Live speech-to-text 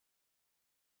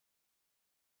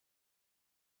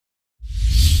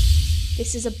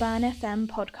This is a Burn FM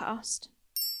podcast.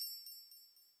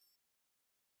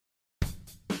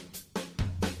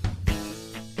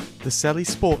 The Selly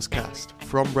Sportscast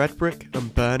from Red Brick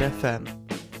and Burn FM.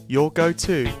 Your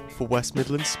go-to for West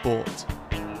Midlands sport.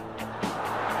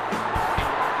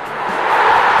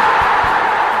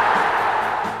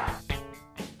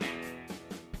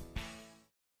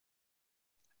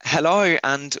 Hello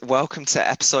and welcome to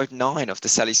episode 9 of the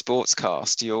Selly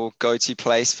Sportscast, your go-to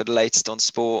place for the latest on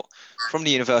sport from the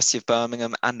University of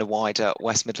Birmingham and the wider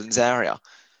West Midlands area.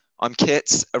 I'm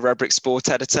Kit, a Red Brick sport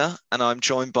editor, and I'm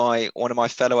joined by one of my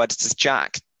fellow editors,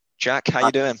 Jack. Jack, how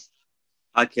you doing?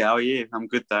 Hi Kit, how are you? I'm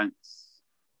good, thanks.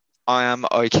 I am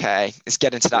okay. It's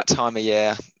getting to that time of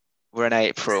year. We're in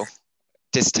April.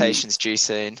 Dissertation's due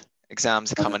soon.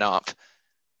 Exams are coming up.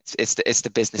 It's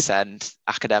the business end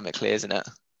academically, isn't it?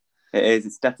 It is.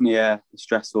 It's definitely a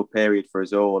stressful period for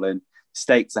us all, and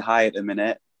stakes are high at the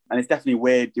minute. And it's definitely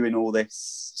weird doing all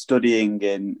this studying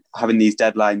and having these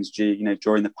deadlines due,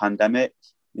 during the pandemic.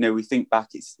 We think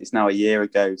back, it's now a year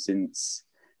ago since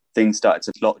things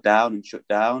started to lock down and shut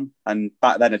down. And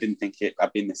back then I didn't think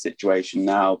I'd be in this situation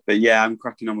now. But yeah, I'm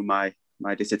cracking on with my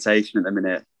dissertation at the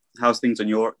minute. How's things on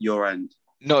your end?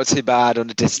 Not too bad on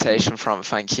the dissertation front,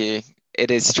 thank you.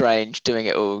 It is strange doing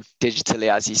it all digitally,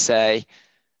 as you say.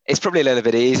 It's probably a little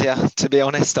bit easier, to be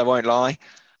honest, I won't lie.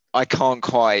 I can't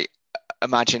quite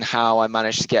imagine how I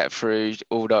managed to get through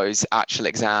all those actual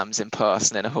exams in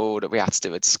person in a hall that we had to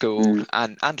do at school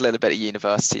and a little bit at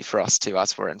university for us too,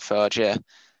 as we're in third year,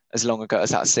 as long ago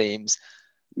as that seems.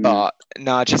 But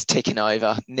no, just ticking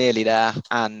over, nearly there.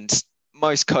 And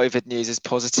most COVID news is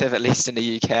positive, at least in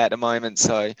the UK at the moment.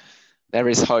 So there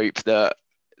is hope that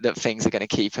things are going to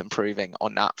keep improving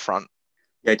on that front.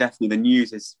 Yeah, definitely. The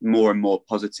news is more and more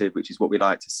positive, which is what we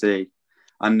like to see.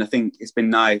 And I think it's been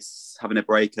nice having a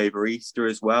break over Easter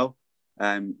as well.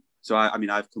 So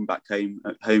I've come back home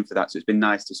for that. So it's been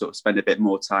nice to sort of spend a bit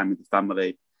more time with the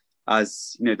family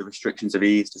as, the restrictions have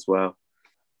eased as well.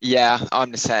 Yeah,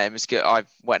 I'm the same. It's good. I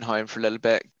went home for a little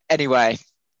bit. Anyway,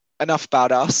 enough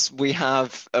about us. We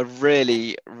have a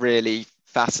really, really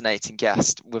fascinating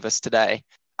guest with us today.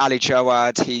 Ali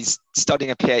Jawad, he's studying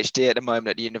a PhD at the moment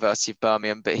at the University of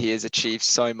Birmingham, but he has achieved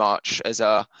so much as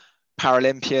a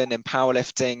Paralympian in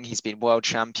powerlifting. He's been world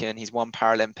champion. He's won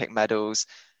Paralympic medals,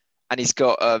 and he's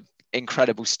got an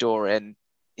incredible story. And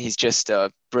he's just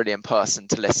a brilliant person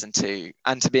to listen to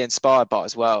and to be inspired by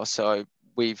as well. So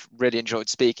we've really enjoyed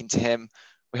speaking to him.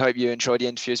 We hope you enjoyed the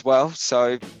interview as well.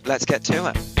 So let's get to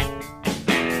it.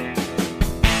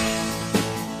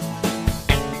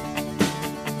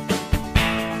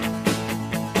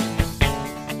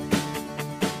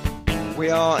 We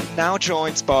are now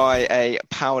joined by a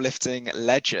powerlifting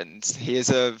legend. He is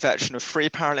a veteran of 3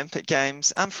 Paralympic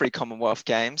Games and 3 Commonwealth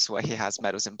Games, where he has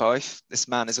medals in both. This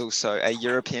man is also a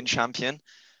European champion,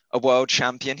 a world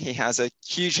champion. He has a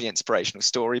hugely inspirational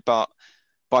story, but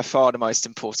by far the most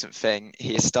important thing,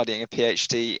 he is studying a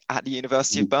PhD at the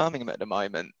University of Birmingham at the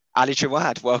moment. Ali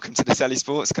Jawad, welcome to the Selly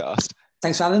Sportscast.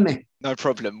 Thanks for having me. No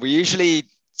problem. We usually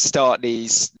start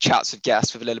these chats with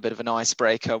guests with a little bit of an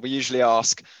icebreaker. We usually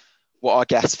ask what our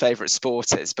guest's favourite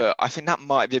sport is, but I think that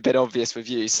might be a bit obvious with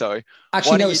you. So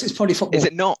actually, no, it's probably football. Is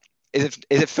it not? Is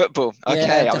it football?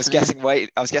 Okay, yeah, I was guessing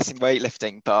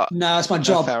weightlifting, but no, it's my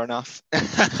job. Fair enough.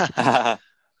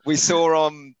 We saw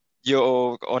on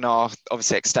our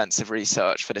obviously extensive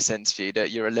research for this interview that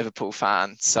you're a Liverpool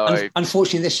fan. So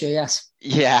unfortunately, this year, yes.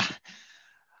 Yeah.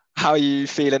 How are you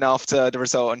feeling after the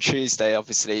result on Tuesday?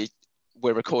 Obviously,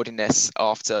 we're recording this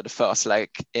after the first leg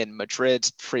in Madrid,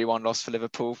 3-1 loss for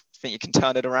Liverpool. Think you can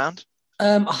turn it around?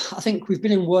 I think we've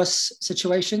been in worse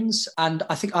situations, and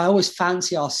I think I always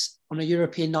fancy us on a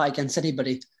European night against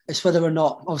anybody. It's whether or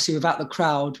not, obviously, without the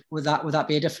crowd, would that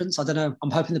be a difference? I don't know.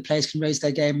 I'm hoping the players can raise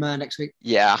their game next week.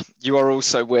 Yeah, you are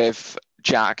also with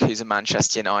Jack, who's a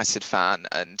Manchester United fan,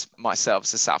 and myself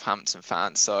as a Southampton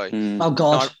fan. So oh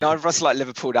God, neither of us like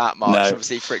Liverpool that much,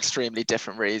 obviously for extremely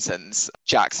different reasons.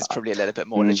 Jack's is probably a little bit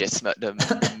more legitimate than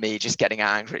me just getting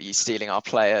angry at you stealing our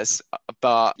players.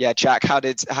 But yeah, Jack, how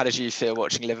did you feel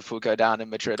watching Liverpool go down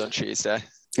in Madrid on Tuesday?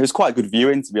 It was quite good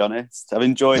viewing, to be honest. I've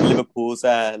enjoyed Liverpool's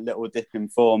little dip in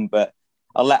form, but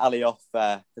I'll let Ali off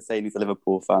for saying he's a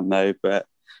Liverpool fan though. But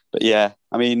yeah,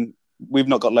 I mean, we've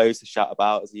not got loads to shout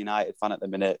about as a United fan at the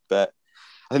minute, but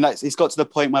I think it's got to the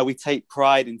point where we take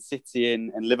pride in City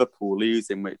and Liverpool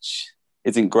losing, which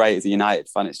isn't great as a United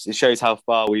fan. It shows how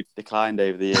far we've declined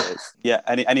over the years. Yeah.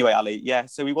 Anyway, Ali. Yeah.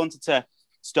 So we wanted to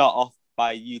start off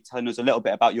by you telling us a little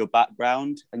bit about your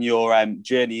background and your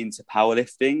journey into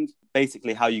powerlifting,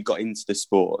 basically how you got into the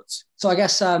sport. So I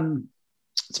guess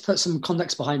to put some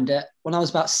context behind it, when I was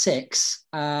about 6,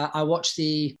 I watched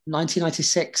the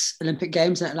 1996 Olympic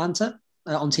Games in Atlanta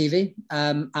on TV.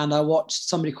 And I watched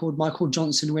somebody called Michael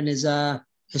Johnson win his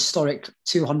historic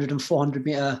 200 and 400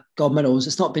 meter gold medals.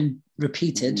 It's not been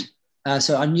repeated.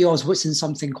 So I knew I was witnessing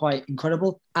something quite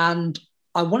incredible. And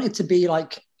I wanted to be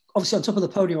like, obviously on top of the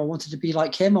podium, I wanted to be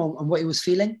like him on what he was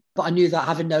feeling. But I knew that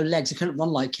having no legs, I couldn't run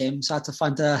like him. So I had to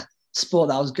find a sport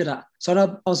that I was good at. So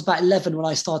I was about 11 when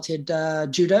I started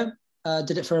judo.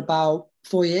 Did it for about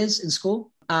 4 years in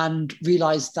school and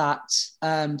realised that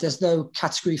there's no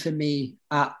category for me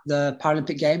at the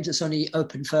Paralympic Games. It's only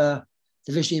open for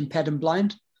the visually impaired and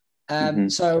blind.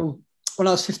 So when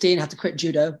I was 15, I had to quit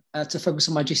judo to focus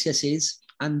on my GCSEs.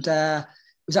 And it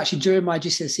was actually during my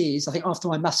GCSEs, I think after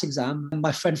my maths exam,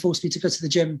 my friend forced me to go to the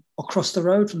gym across the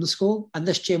road from the school. And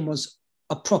this gym was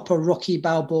a proper Rocky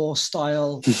Balboa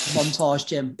style montage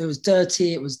gym. It was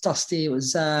dirty, it was dusty, it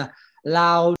was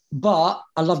loud, but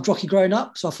I loved Rocky growing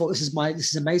up. So I thought, this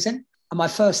is amazing. And my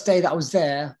first day that I was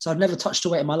there, so I'd never touched a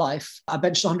weight in my life, I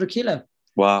benched 100 kilo.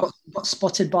 Wow. Got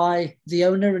spotted by the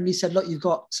owner and he said, look, you've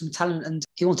got some talent. And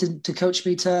he wanted to coach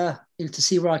me to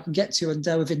see where I can get to. And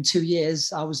within 2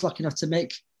 years, I was lucky enough to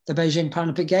make the Beijing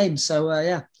Paralympic Games. So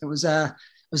it was a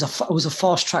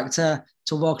fast track to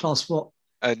world-class sport.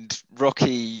 And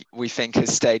Rocky, we think,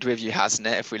 has stayed with you, hasn't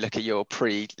it? If we look at your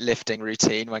pre-lifting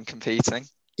routine when competing.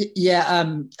 Yeah,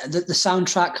 the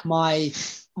soundtrack,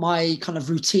 my kind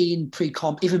of routine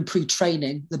pre-comp, even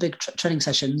pre-training, the big training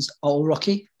sessions are all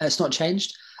Rocky. It's not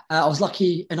changed. I was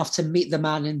lucky enough to meet the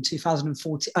man in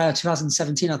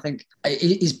 2017, I think.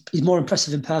 He's more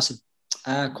impressive in person.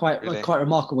 Quite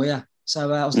remarkable, yeah.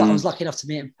 So I was lucky enough to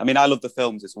meet him. I mean, I love the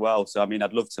films as well. So, I mean,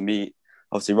 I'd love to meet,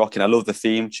 obviously, Rocky. And I love the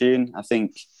theme tune. I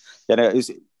think,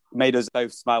 it made us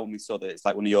both smile when we saw that it's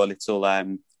like one of your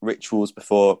little rituals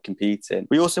before competing.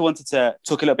 We also wanted to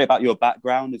talk a little bit about your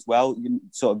background as well,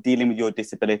 sort of dealing with your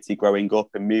disability growing up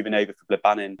and moving over from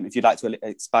Lebanon. If you'd like to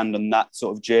expand on that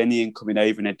sort of journey and coming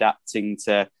over and adapting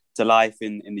to life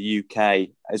in the UK,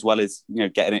 as well as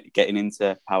getting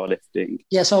into powerlifting.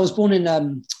 Yeah, so I was born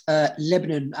in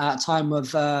Lebanon at a time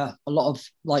of a lot of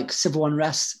like civil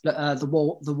unrest. The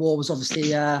war was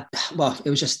obviously it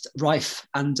was just rife,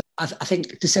 and I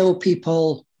think disabled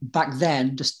people back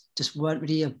then just weren't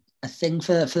really a thing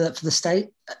for the state.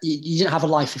 You didn't have a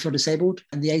life if you're disabled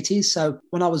in the 80s. So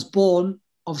when I was born,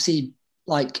 obviously,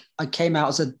 like I came out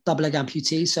as a double leg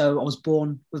amputee, so I was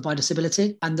born with my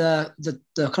disability. And the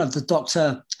kind of the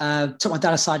doctor took my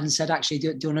dad aside and said, actually, do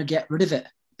you want to get rid of it?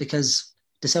 Because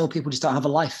disabled people just don't have a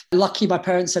life. Lucky my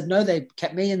parents said no, they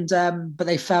kept me, and but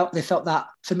they felt that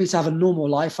for me to have a normal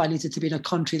life, I needed to be in a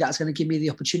country that's going to give me the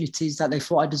opportunities that they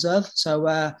thought I deserve. So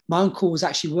my uncle was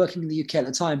actually working in the UK at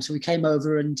the time, so we came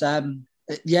over, and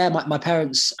my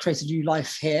parents created a new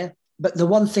life here. But the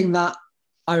one thing that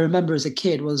I remember as a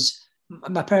kid was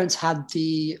my parents had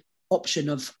the option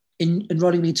of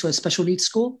enrolling me to a special needs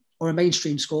school or a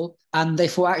mainstream school. And they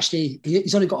thought, actually,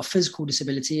 he's only got a physical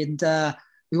disability and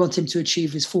we want him to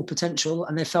achieve his full potential.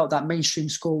 And they felt that mainstream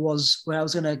school was where I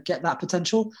was going to get that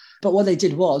potential. But what they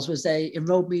did was they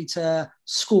enrolled me to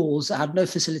schools that had no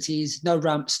facilities, no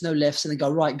ramps, no lifts. And they go,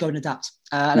 right, go and adapt.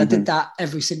 And I did that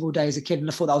every single day as a kid. And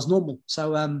I thought that was normal.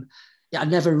 So, I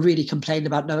never really complained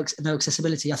about no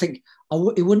accessibility. I think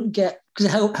it wouldn't get, because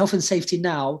of health and safety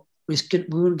now, we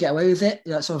wouldn't get away with it.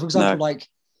 So, for example,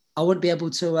 I wouldn't be able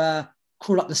to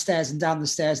crawl up the stairs and down the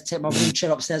stairs, take my wheelchair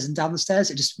upstairs and down the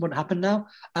stairs. It just wouldn't happen now.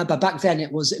 But back then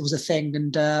it was a thing,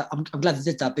 and I'm glad I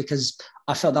did that because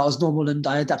I felt that was normal and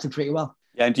I adapted pretty well.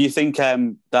 Yeah, and do you think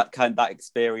that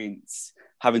experience,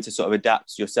 having to sort of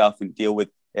adapt yourself and deal with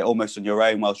it almost on your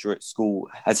own whilst you're at school,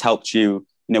 has helped you?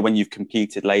 When you've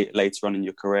competed later on in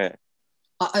your career?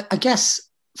 I guess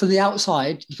from the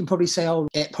outside, you can probably say, oh,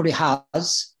 it probably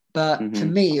has. But for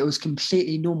me, it was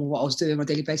completely normal what I was doing on a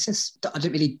daily basis. I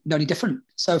didn't really know any different.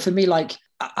 So for me, like,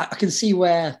 I can see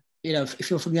where, if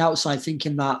you're from the outside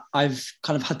thinking that I've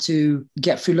kind of had to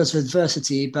get through lots of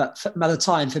adversity, but at the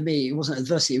time, for me, it wasn't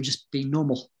adversity, it was just being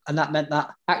normal. And that meant that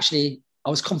actually I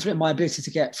was confident in my ability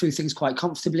to get through things quite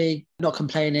comfortably, not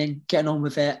complaining, getting on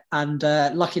with it. And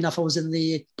lucky enough, I was in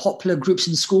the popular groups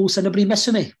in school, so nobody messed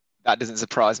with me. That doesn't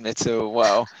surprise me at all.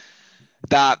 Well,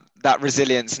 that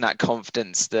resilience and that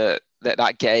confidence that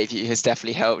gave you has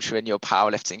definitely helped you in your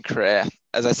powerlifting career.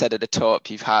 As I said at the top,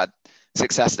 you've had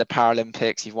success at the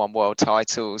Paralympics, you've won world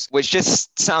titles, which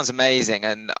just sounds amazing.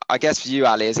 And I guess for you,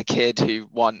 Ali, as a kid who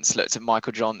once looked at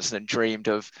Michael Johnson and dreamed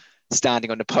of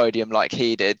standing on the podium like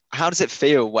he did, how does it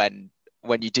feel when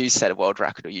you do set a world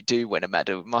record or you do win a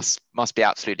medal? It must be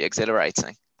absolutely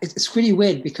exhilarating. It's really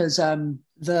weird because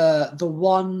the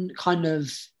one kind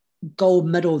of gold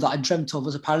medal that I dreamt of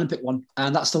was a Paralympic one,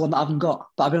 and that's the one that I haven't got.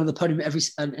 But I've been on the podium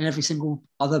in every single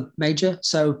other major.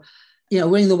 So,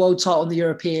 winning the world title on the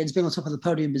Europeans, being on top of the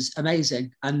podium is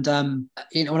amazing. And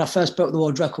when I first broke the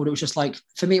world record, it was just like,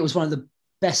 for me, it was one of the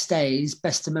best days,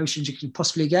 best emotions you can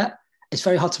possibly get. It's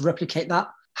very hard to replicate that.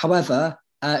 However,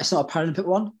 it's not a Paralympic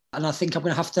one, and I think I'm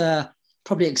going to have to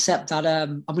probably accept that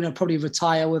I'm going to probably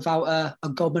retire without a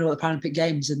gold medal at the Paralympic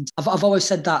Games. And I've always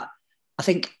said that I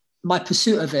think my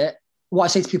pursuit of it, what I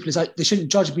say to people is like, they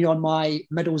shouldn't judge me on my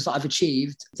medals that I've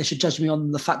achieved. They should judge me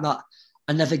on the fact that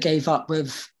I never gave up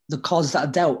with the cards that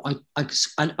are dealt.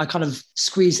 I kind of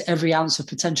squeezed every ounce of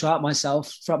potential out of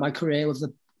myself throughout my career with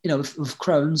with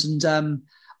Crohn's. And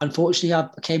unfortunately, I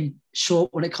came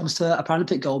short when it comes to a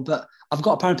Paralympic gold. But I've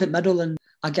got a Paralympic medal, and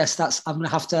I guess I'm going to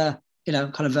have to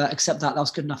accept that. That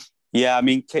was good enough. Yeah, I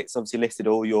mean, Kit's obviously listed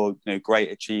all your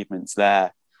great achievements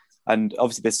there, and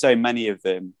obviously there's so many of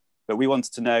them. But we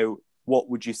wanted to know, what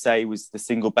would you say was the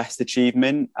single best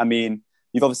achievement? I mean,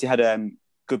 you've obviously had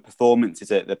good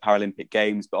performances at the Paralympic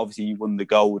Games, but obviously you won the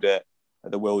gold at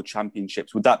the World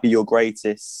Championships. Would that be your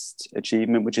greatest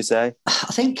achievement, would you say?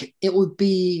 I think it would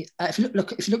be, if you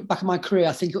look back at my career,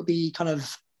 I think it would be kind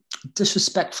of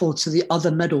disrespectful to the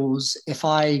other medals if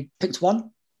I picked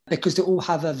one, because they all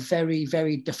have a very,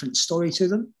 very different story to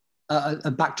them,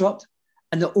 a backdrop.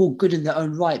 And they're all good in their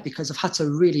own right, because I've had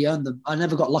to really earn them. I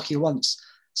never got lucky once.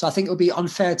 So I think it would be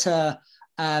unfair to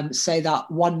say that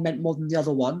one meant more than the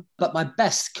other one. But my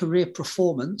best career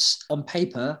performance on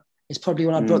paper is probably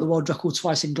when I broke the world record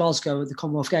twice in Glasgow at the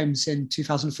Commonwealth Games in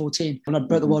 2014. When I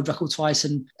broke the world record twice,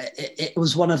 and it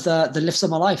was one of the lifts of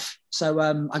my life. So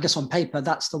I guess on paper,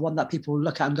 that's the one that people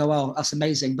look at and go, "Oh, that's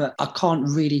amazing." But I can't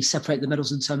really separate the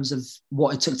medals in terms of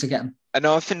what it took to get them.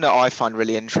 Another thing that I find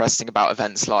really interesting about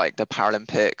events like the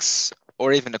Paralympics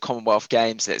or even the Commonwealth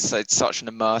Games, it's such an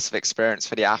immersive experience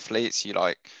for the athletes.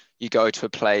 You go to a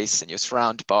place and you're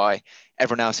surrounded by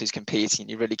everyone else who's competing.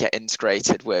 You really get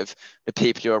integrated with the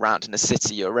people you're around in the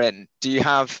city you're in. Do you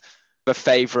have a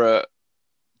favourite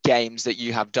games that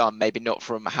you have done, maybe not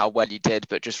from how well you did,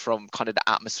 but just from kind of the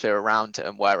atmosphere around it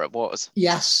and where it was?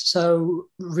 Yes. So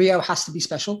Rio has to be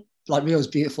special. Like, Rio is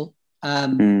beautiful.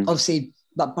 Obviously,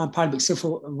 my Paralympic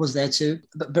silver was there too,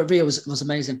 but Rio was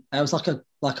amazing. It was like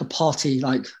a party,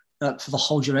 for the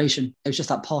whole duration. It was just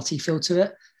that party feel to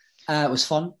it. It was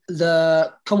fun.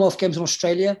 The Commonwealth Games in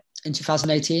Australia in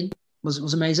 2018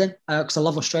 was amazing, because I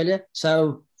love Australia.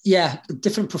 So yeah,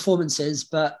 different performances,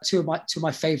 but two of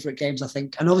my favourite games, I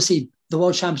think. And obviously the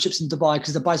World Championships in Dubai,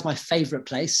 because Dubai is my favourite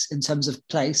place in terms of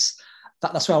place.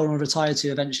 That's where I want to retire to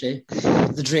eventually,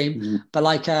 the dream. But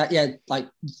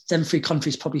them three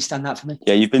countries probably stand out for me.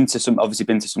 Yeah, you've been to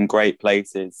some great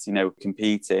places,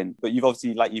 competing. But you've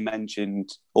obviously, like you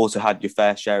mentioned, also had your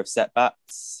fair share of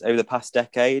setbacks over the past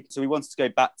decade. So we wanted to go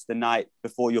back to the night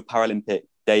before your Paralympic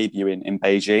debut in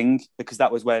Beijing, because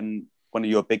that was when one of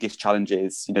your biggest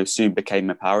challenges, soon became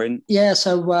apparent. Yeah,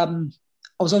 so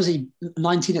I was obviously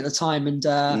 19 at the time, and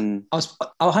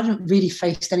I hadn't really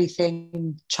faced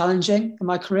anything challenging in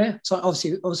my career. So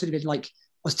obviously been I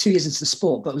was 2 years into the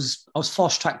sport, but I was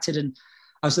fast tracked and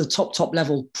I was at the top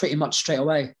level pretty much straight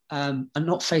away, and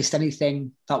not faced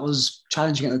anything that was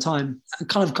challenging at the time. And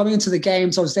kind of coming into the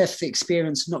games, I was there for the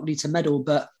experience, not really to medal.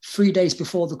 But 3 days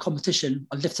before the competition,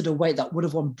 I lifted a weight that would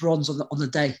have won bronze on the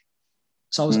day.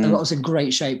 So I was in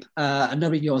great shape, and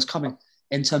nobody knew I was coming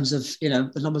in terms of,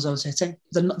 the numbers I was hitting.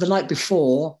 The night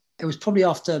before, it was probably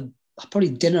after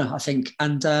dinner, I think,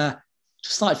 and just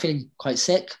started feeling quite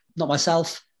sick, not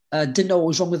myself. Didn't know what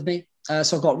was wrong with me.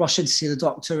 So I got rushed in to see the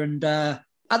doctor, and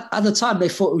at the time they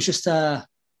thought it was just a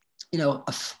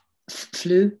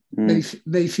flu,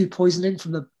 maybe food poisoning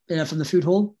from the food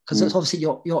hall, because it's obviously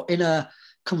you're in a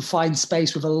confined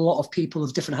space with a lot of people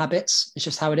of different habits. It's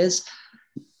just how it is.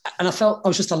 And I felt I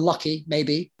was just unlucky,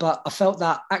 maybe, but I felt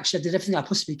that actually I did everything I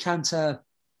possibly can to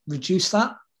reduce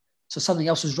that. So something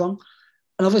else was wrong.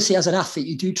 And obviously, as an athlete,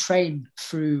 you do train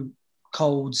through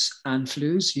colds and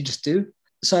flus. You just do.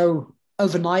 So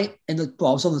overnight, I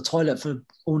was on the toilet for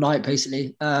all night,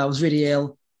 basically. I was really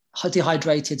ill,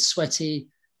 dehydrated, sweaty.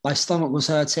 My stomach was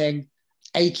hurting,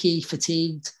 achy,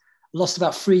 fatigued. Lost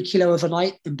about 3 kilos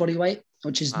overnight in body weight,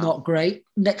 which is not great.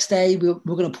 Next day, we were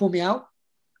going to pull me out.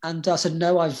 And I said,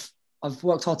 no, I've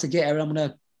worked hard to get here, and I'm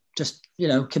going to just,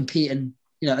 compete and,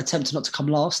 attempt not to come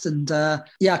last. And I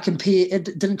competed.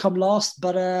 It didn't come last,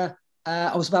 but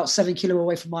I was about 7 kilos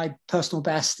away from my personal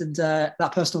best. And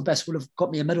that personal best would have got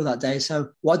me a medal that day. So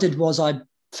what I did was I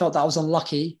felt that I was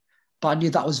unlucky, but I knew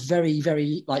that I was very,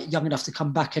 very young enough to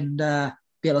come back and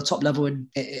be at the top level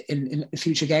in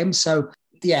future games. So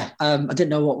I didn't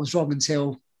know what was wrong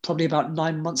until probably about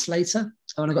 9 months later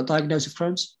when I got diagnosed with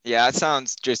Crohn's. Yeah, it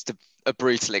sounds just a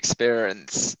brutal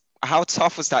experience. How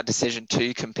tough was that decision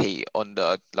to compete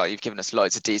under, like, you've given us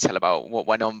loads of detail about what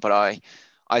went on, but I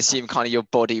assume kind of your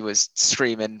body was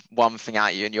screaming one thing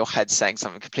at you and your head saying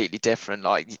something completely different.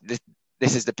 Like,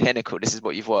 this is the pinnacle. This is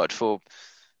what you've worked for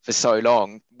so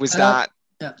long. Was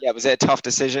was it a tough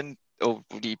decision, or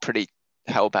were you pretty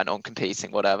hell-bent on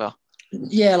competing, whatever?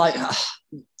 Yeah, like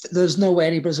there's no way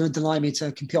anybody's going to deny me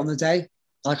to compete on the day.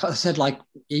 Like I said, like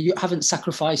you haven't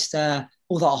sacrificed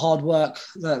all that hard work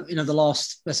that, the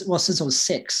last, since I was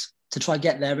 6 to try and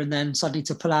get there, and then suddenly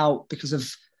to pull out because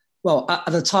of, well, at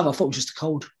the time I thought it was just a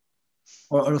cold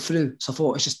or a flu. So I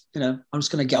thought it's just, I'm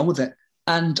just going to get on with it.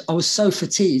 And I was so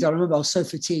fatigued. I remember I was so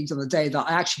fatigued on the day that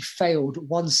I actually failed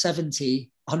 170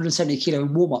 kilo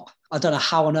in warm-up. I don't know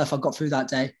how on earth I got through that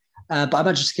day. But I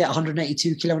managed to get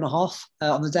 182 kilo and a half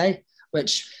on the day,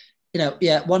 which,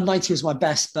 190 was my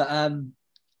best. But,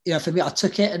 for me, I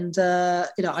took it, and,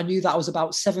 I knew that I was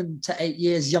about 7 to 8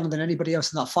 years younger than anybody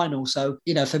else in that final. So,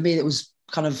 for me, it was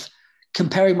kind of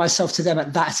comparing myself to them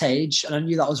at that age, and I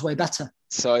knew that I was way better.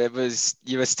 So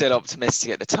you were still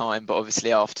optimistic at the time, but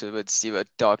obviously afterwards you were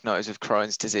diagnosed with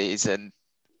Crohn's disease, and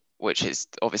which is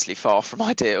obviously far from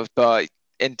ideal. But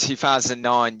in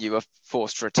 2009, you were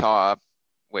forced to retire,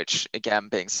 which, again,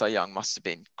 being so young, must have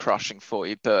been crushing for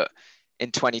you. But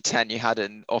in 2010, you had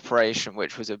an operation,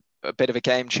 which was a bit of a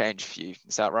game changer for you.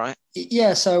 Is that right?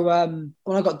 Yeah. So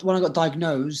when I got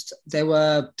diagnosed, there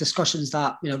were discussions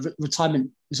that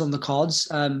retirement was on the cards.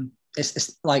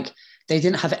 It's like they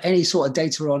didn't have any sort of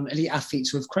data on elite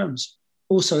athletes with Crohn's.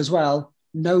 Also, as well,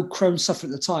 no Crohn's sufferer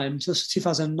at the time, so this was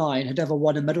 2009, had ever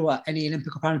won a medal at any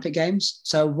Olympic or Paralympic Games.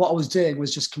 So what I was doing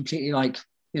was just completely like,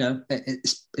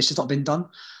 it's just not been done.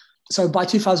 So by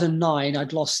 2009,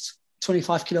 I'd lost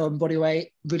 25 kilo in body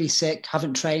weight, really sick,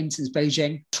 haven't trained since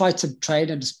Beijing. Tried to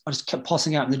train and I just kept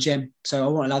passing out in the gym. So I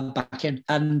wasn't allowed back in.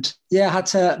 And I had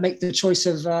to make the choice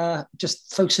of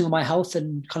just focusing on my health,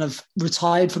 and kind of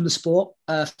retired from the sport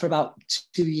for about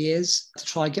 2 years to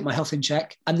try and get my health in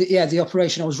check. And the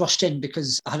operation, I was rushed in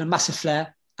because I had a massive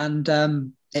flare, and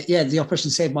the operation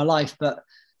saved my life. But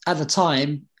at the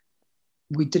time,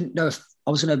 we didn't know if I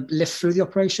was going to live through the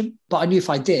operation, but I knew if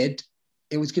I did,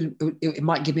 it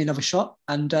might give me another shot.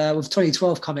 And with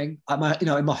 2012 coming at my,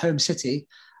 in my home city,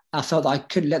 I felt that I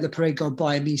couldn't let the parade go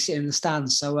by and me sitting in the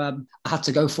stands. So I had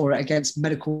to go for it against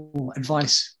medical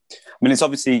advice. I mean, it's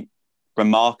obviously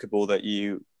remarkable that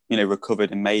you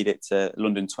recovered and made it to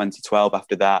London 2012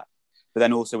 after that, but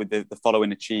then also with the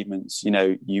following achievements,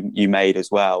 you made as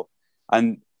well.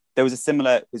 And there's a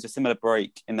similar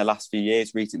break in the last few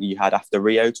years recently you had after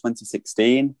Rio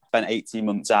 2016. Spent 18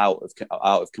 months out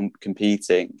of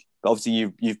competing, but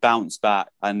obviously you've bounced back,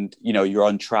 and you're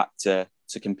on track to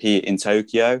compete in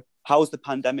Tokyo. How's the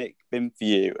pandemic been for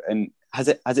you, and has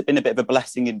it been a bit of a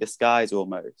blessing in disguise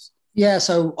almost? Yeah,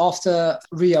 so after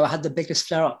Rio, I had the biggest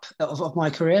flare up of my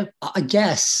career. I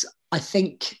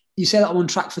think you say that I'm on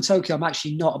track for Tokyo. I'm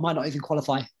actually not. I might not even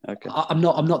qualify. Okay. I'm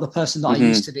not the person that I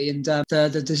used to be. And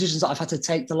the decisions that I've had to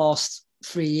take the last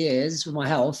 3 years with my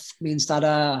health means that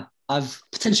I've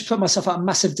potentially put myself at a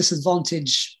massive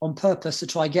disadvantage on purpose to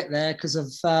try and get there, because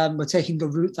of we're taking a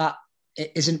route that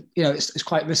it isn't, it's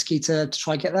quite risky to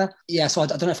try and get there. Yeah, so I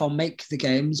don't know if I'll make the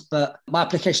games, but my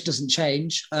application doesn't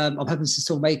change. I'm hoping to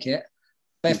still make it.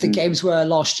 But if the games were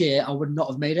last year, I would not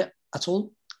have made it at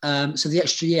all. So the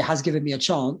extra year has given me a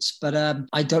chance, but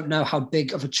I don't know how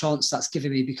big of a chance that's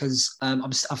given me, because I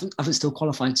haven't still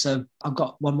qualified. So I've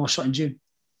got one more shot in June.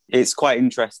 It's quite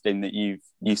interesting that you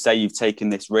say you've taken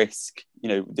this risk,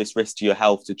 this risk to your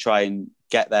health to try and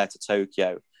get there to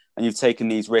Tokyo, and you've taken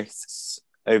these risks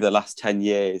over the last 10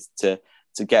 years to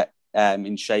get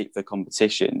in shape for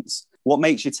competitions. What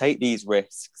makes you take these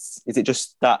risks? Is it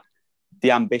just that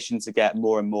the ambition to get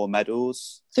more and more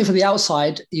medals? I think from the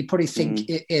outside, you probably think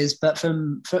it is, but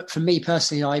from me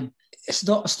personally, it's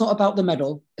not about the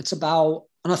medal. It's about,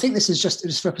 and I think it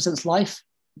just represents life.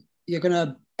 You're going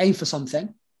to aim for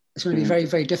something. It's going to be very,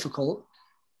 very difficult,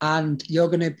 and you're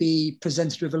going to be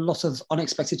presented with a lot of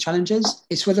unexpected challenges.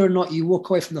 It's whether or not you walk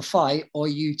away from the fight or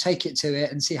you take it to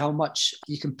it and see how much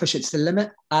you can push it to the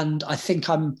limit. And I think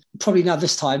I'm probably now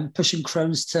this time pushing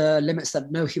Crohn's to limits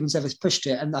that no human's ever pushed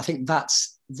it. And I think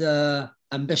that's the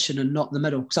ambition and not the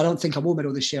medal, because I don't think I will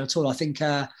medal this year at all. I think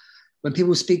when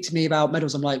people speak to me about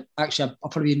medals, I'm like, actually, I'll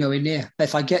probably be nowhere near. But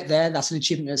if I get there, that's an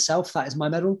achievement in itself. That is my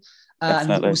medal.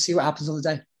 And we'll see what happens on the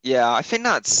day. Yeah, I think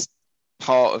that's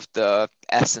part of the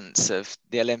essence of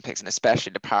the Olympics, and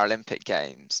especially the Paralympic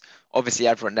Games. Obviously,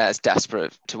 everyone there is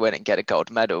desperate to win and get a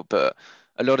gold medal, but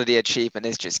a lot of the achievement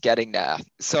is just getting there.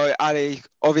 So Ali,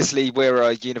 obviously we're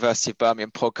a University of Birmingham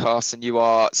podcast and you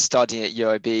are studying at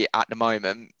UOB at the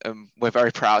moment, and we're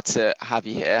very proud to have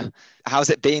you here. How's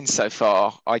it been so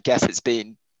far? I guess it's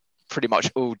been pretty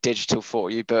much all digital for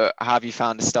you, but how have you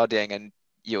found the studying and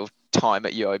your time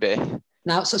at UOB?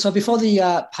 Now, so before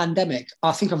the pandemic,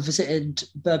 I think I've visited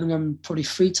Birmingham probably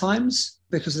 3 times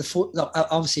because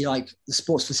obviously like the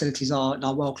sports facilities are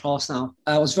now world class now.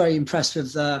 I was very impressed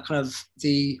with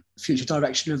the future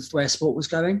direction of where sport was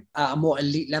going at a more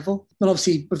elite level. But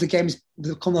obviously with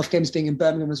the Commonwealth Games being in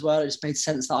Birmingham as well, it just made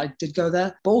sense that I did go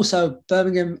there. But also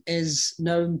Birmingham is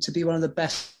known to be one of the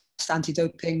best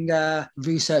anti-doping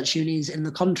research unis in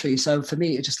the country. So for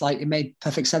me, it made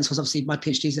perfect sense because obviously my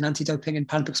PhD is in anti-doping and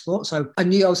Paralympic sport. So I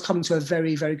knew I was coming to a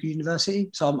very, very good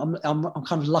university. So I'm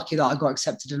kind of lucky that I got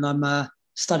accepted and I'm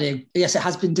studying. Yes, it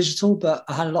has been digital, but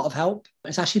I had a lot of help.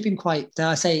 It's actually been quite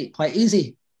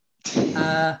easy.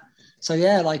 So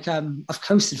yeah, I've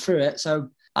coasted through it. So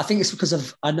I think it's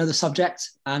because I know the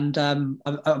subject and I'm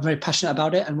very passionate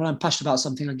about it. And when I'm passionate about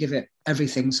something, I give it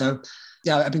everything. So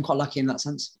yeah, I've been quite lucky in that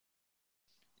sense.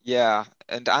 Yeah,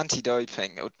 and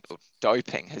anti-doping or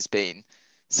doping has been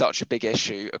such a big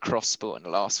issue across sport in the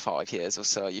last 5 years or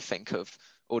so. You think of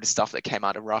all the stuff that came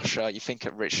out of Russia. You think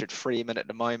of Richard Freeman at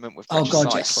the moment with British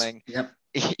cycling. Yes.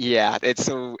 Yep. Yeah, it's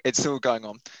all going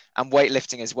on. And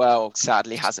weightlifting as well,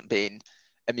 sadly, hasn't been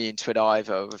immune to it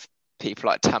either, with people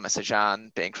like Tamas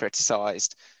Ajan being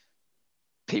criticised,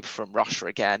 people from Russia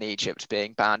again, Egypt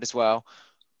being banned as well.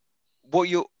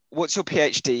 What's your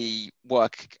PhD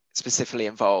work specifically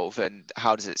involve and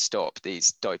how does it stop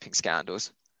these doping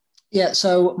scandals? Yeah,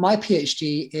 so my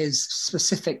PhD is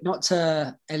specific not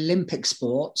to Olympic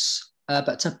sports,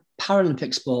 but to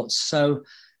Paralympic sports. So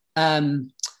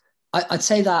I'd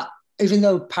say that even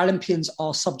though Paralympians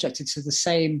are subjected to the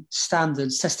same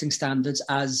testing standards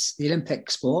as the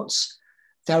Olympic sports,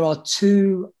 there are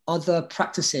 2 other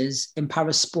practices in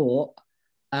parasport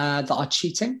that are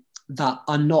cheating, that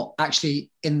are not actually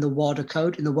in the WADA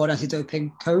code, in the World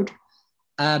Anti-Doping Code.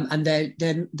 And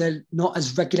they're not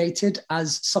as regulated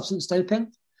as substance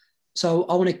doping. So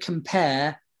I want to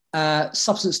compare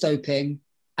substance doping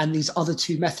and these other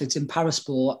 2 methods in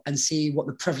parasport and see what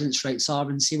the prevalence rates are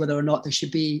and see whether or not they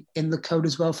should be in the code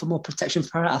as well for more protection for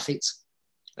para-athletes.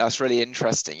 That's really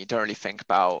interesting. You don't really think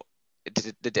about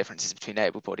the differences between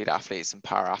able-bodied athletes and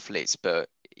para-athletes, but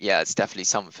yeah, it's definitely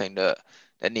something that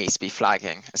needs to be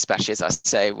flagging, especially as I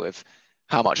say, with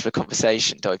how much of a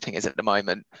conversation doping is at the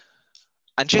moment.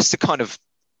 And just a kind of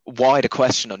wider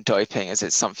question on doping, as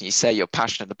it's something you say you're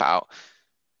passionate about.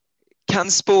 Can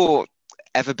sport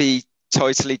ever be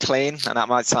totally clean? And that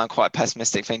might sound quite a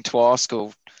pessimistic thing to ask,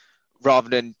 or rather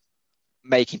than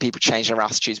making people change their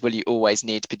attitudes, will you always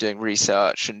need to be doing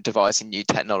research and devising new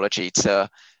technology to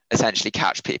essentially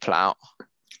catch people out?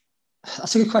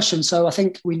 That's a good question. So I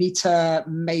think we need to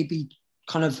maybe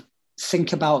kind of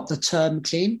think about the term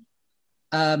clean.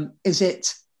 Is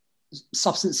it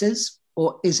substances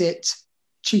or is it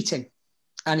cheating?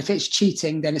 And if it's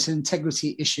cheating, then it's an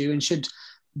integrity issue. And should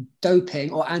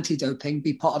doping or anti-doping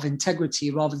be part of integrity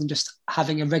rather than just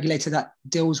having a regulator that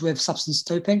deals with substance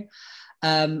doping?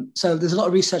 So there's a lot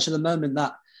of research at the moment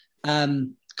that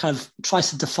kind of tries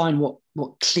to define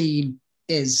what clean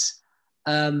is.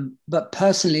 But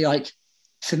personally, like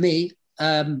for me,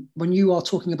 when you are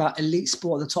talking about elite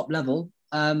sport at the top level,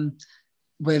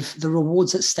 with the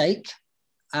rewards at stake,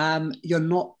 you're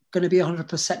not going to be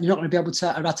 100%, you're not going to be able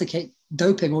to eradicate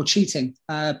doping or cheating.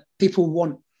 People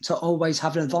want to always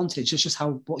have an advantage. It's just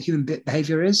what human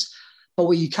behavior is. But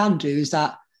what you can do is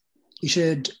that you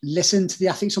should listen to the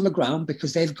athletes on the ground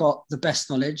because they've got the best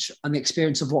knowledge and the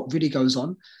experience of what really goes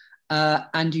on.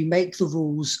 And you make the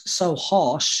rules so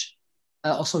harsh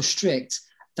or so strict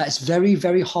that it's very,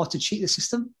 very hard to cheat the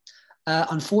system.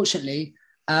 Unfortunately,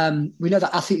 we know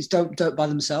that athletes don't dope by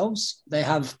themselves. They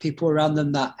have people around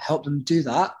them that help them do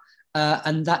that.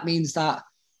 And that means that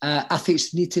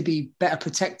athletes need to be better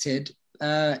protected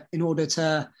in order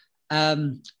to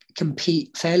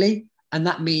compete fairly. And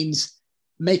that means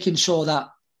making sure that,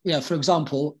 for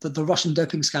example, the Russian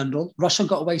doping scandal, Russia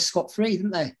got away scot-free,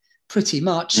 didn't they? Pretty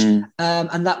much. And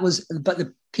that was, but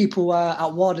the people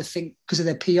at WADA think because of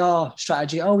their PR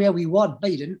strategy, oh yeah, we won. No,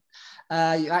 you didn't.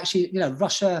 You actually,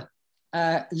 Russia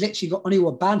literally only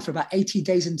were banned for about 80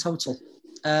 days in total.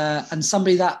 And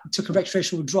somebody that took a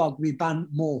recreational drug, we banned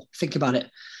more. Think about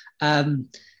it.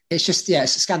 It's just,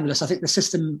 it's scandalous. I think the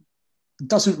system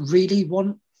doesn't really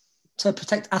want to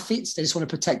protect athletes. They just want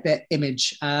to protect their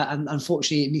image. And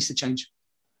unfortunately, it needs to change.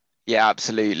 Yeah,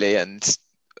 absolutely. And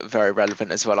very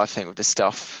relevant as well. I think with the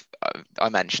stuff I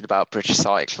mentioned about British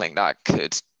cycling, that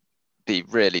could be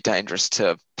really dangerous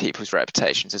to people's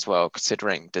reputations as well,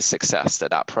 considering the success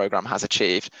that program has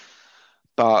achieved.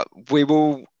 But we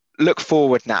will look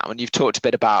forward now, and you've talked a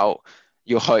bit about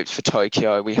your hopes for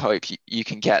Tokyo. We hope you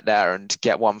can get there and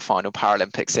get one final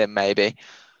Paralympics in maybe.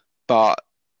 But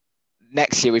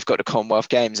next year we've got the Commonwealth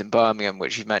Games in Birmingham,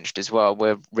 which you've mentioned as well.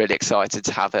 We're really excited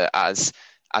to have it as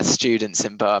students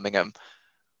in Birmingham.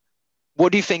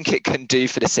 What do you think it can do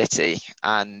for the city?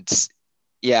 And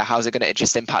yeah, how's it going to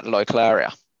just impact the local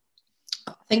area?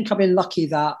 I think I've been lucky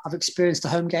that I've experienced the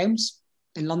home games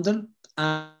in London,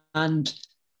 and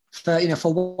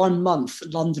for 1 month,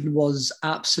 London was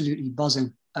absolutely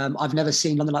buzzing. I've never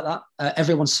seen London like that.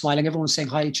 Everyone's smiling, everyone's saying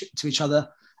hi to each other.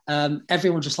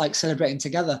 Everyone just like celebrating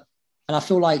together. And I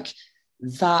feel like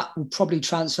that will probably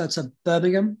transfer to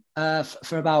Birmingham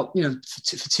for about,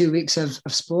 for 2 weeks of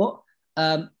sport.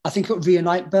 I think it would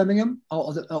reunite Birmingham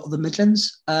or the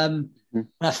Midlands. And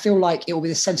I feel like it will be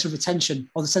the centre of attention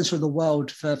or the centre of the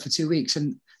world for 2 weeks.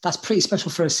 And that's pretty special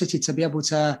for a city to be able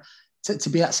to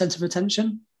be that centre of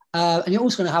attention. And you're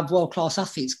also going to have world-class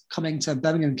athletes coming to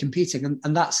Birmingham and competing.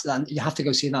 And that's you have to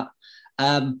go see that.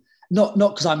 Not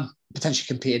because I'm potentially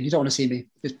competing. You don't want to see me.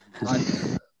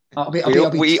 I'll be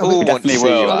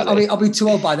too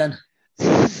old by then.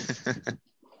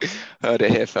 Heard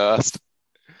it here first.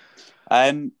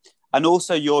 And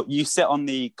also you sit on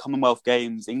the Commonwealth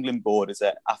Games England board as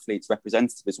an athlete's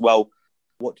representative as well.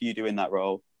 What do you do in that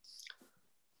role?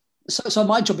 So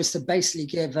my job is to basically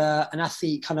give an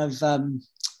athlete kind of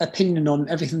opinion on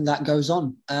everything that goes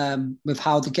on with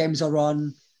how the games are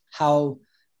run, how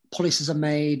policies are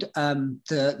made,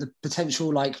 the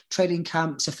potential like training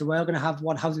camps, if they were going to have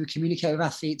one, how do we communicate with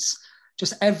athletes,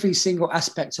 just every single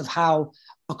aspect of how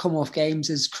a Commonwealth Games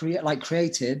is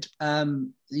created.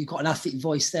 You've got an athlete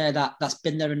voice there that's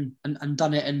been there and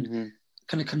done it, and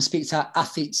kind of can speak to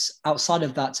athletes outside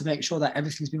of that to make sure that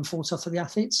everything's been thought of for the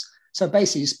athletes. So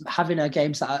basically just having a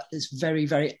games that is very,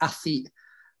 very athlete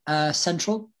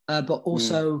central, but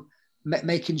also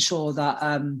making sure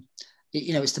that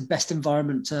it's the best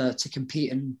environment to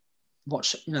compete and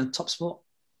watch top sport.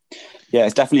 Yeah,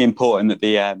 it's definitely important that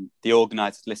the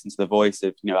organisers listen to the voice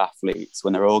of athletes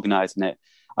when they're organising it.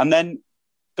 And then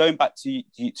going back to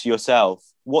yourself,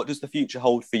 what does the future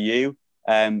hold for you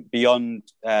beyond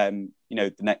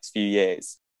the next few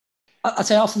years? I'd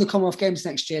say after the Commonwealth Games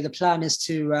next year, the plan is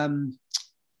to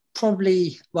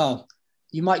probably, well,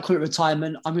 you might call it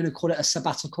retirement. I'm going to call it a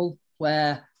sabbatical,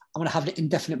 where I'm going to have an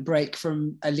indefinite break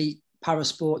from elite para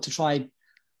sport to try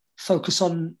focus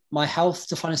on my health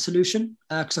to find a solution,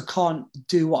 because I can't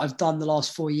do what I've done the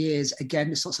last 4 years.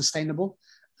 Again, it's not sustainable.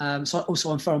 So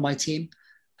also I'm fair on my team.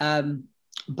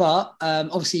 But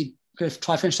obviously going to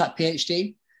try to finish that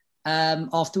PhD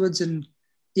afterwards. And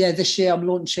yeah, this year I'm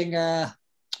launching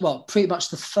pretty much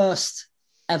the first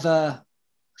ever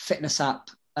fitness app,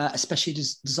 especially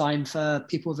designed for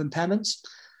people with impairments.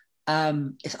 I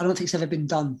don't think it's ever been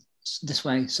done this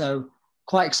way. So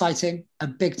quite exciting, a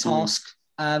big task,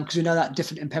 because we know that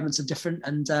different impairments are different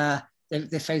and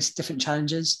they face different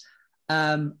challenges.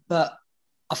 But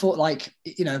I thought,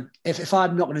 if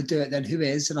I'm not going to do it, then who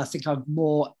is? And I think I'm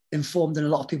more informed than a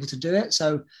lot of people to do it.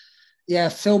 So yeah,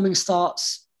 filming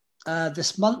starts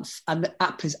this month, and the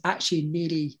app is actually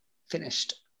nearly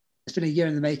finished. It's been a year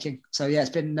in the making. So yeah, it's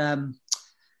been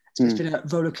been a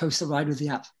roller coaster ride with the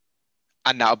app.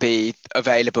 And that'll be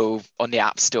available on the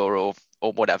App Store or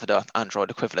whatever the Android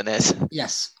equivalent is.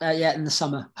 Yes, in the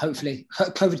summer, hopefully.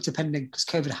 COVID depending, because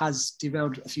COVID has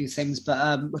derailed a few things,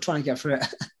 but we're trying to get through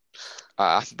it.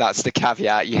 That's the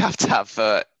caveat you have to have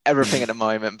for everything at the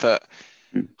moment, but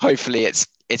hopefully it's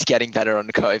getting better on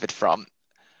the COVID front.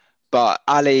 But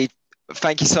Ali,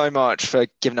 thank you so much for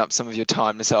giving up some of your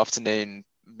time this afternoon.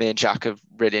 Me and Jack have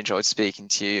really enjoyed speaking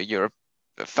to you. You're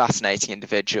a fascinating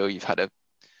individual. You've had a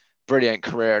brilliant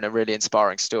career and a really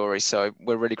inspiring story. So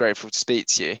we're really grateful to speak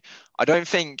to you. I don't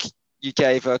think you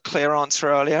gave a clear answer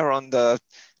earlier on the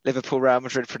Liverpool-Real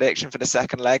Madrid prediction for the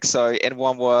second leg. So in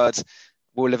one word,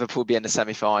 will Liverpool be in the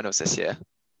semi-finals this year?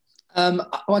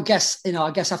 I guess I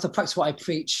have to practice what I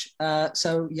preach.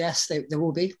 So yes, they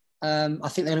will be. I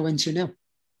think they're going to win 2-0.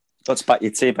 Got to back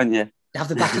your team, haven't you? Have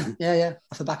to back him. Yeah.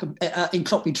 Have to back him. In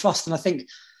Klopp we trust, and I think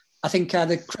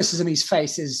the criticism in his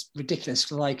face is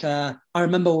ridiculous. I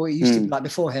remember what he used to be like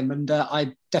before him, and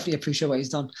I definitely appreciate what he's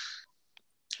done.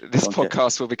 This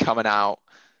podcast will be coming out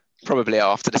probably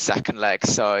after the second leg.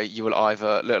 So you will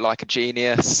either look like a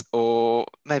genius or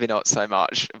maybe not so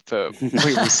much, but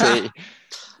we will see.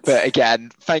 But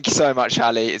again, thank you so much,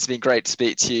 Ali. It's been great to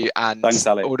speak to you, and Thanks,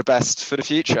 Ali. all the best for the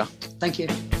future. Thank you.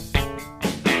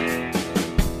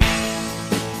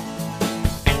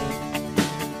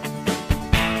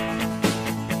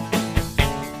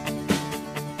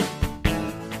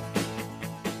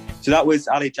 So that was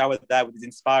Ali Jawad there with his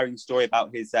inspiring story about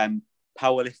his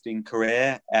powerlifting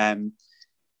career.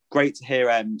 Great to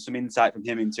hear some insight from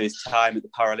him into his time at the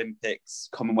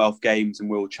Paralympics, Commonwealth Games and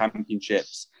World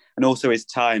Championships, and also his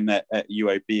time at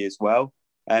UOB as well.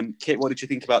 Kit, what did you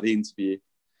think about the interview?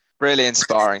 Really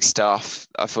inspiring stuff.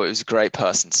 I thought he was a great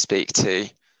person to speak to.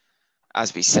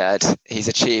 As we said, he's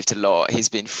achieved a lot. He's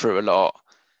been through a lot.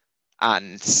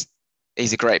 And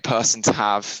he's a great person to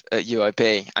have at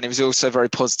UOB. And he was also very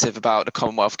positive about the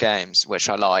Commonwealth Games, which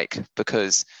I like,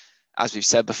 because as we've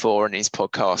said before in his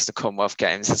podcast, the Commonwealth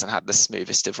Games hasn't had the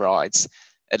smoothest of rides,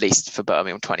 at least for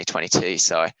Birmingham 2022.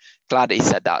 So glad that he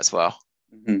said that as well.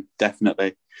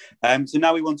 Definitely. So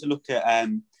now we want to look at,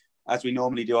 as we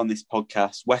normally do on this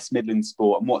podcast, West Midlands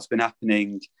sport and what's been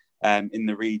happening in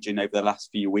the region over the last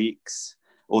few weeks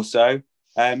or so.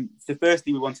 So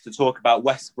firstly, we wanted to talk about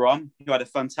West Brom, who had a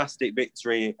fantastic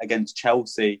victory against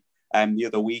Chelsea the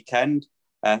other weekend.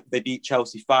 They beat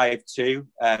Chelsea 5-2,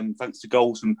 thanks to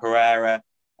goals from Pereira,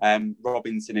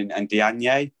 Robinson and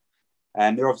Diagne.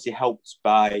 They're obviously helped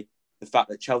by the fact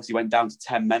that Chelsea went down to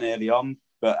 10 men early on.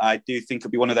 But I do think it'll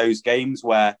be one of those games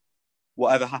where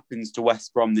whatever happens to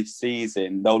West Brom this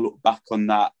season, they'll look back on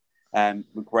that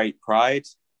with great pride.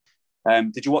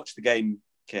 Did you watch the game,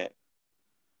 Kit?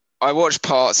 I watched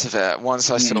parts of it. Once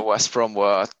I saw West Brom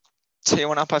were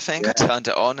 2-1 up, I think. Yeah. I turned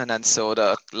it on and then saw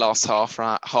the last half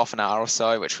an hour or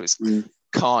so, which was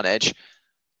carnage.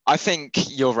 I think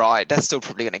you're right. They're still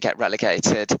probably going to get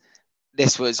relegated.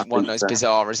 This was one of those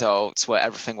bizarre results where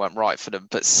everything went right for them.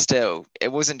 But still, it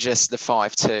wasn't just the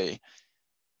 5-2.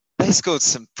 They scored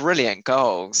some brilliant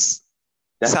goals.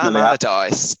 Definitely. Sam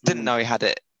Allardyce didn't know he had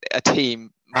it. A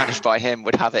team managed by him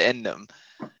would have it in them.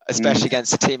 Especially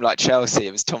against a team like Chelsea.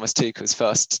 It was Thomas Tuchel's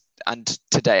first and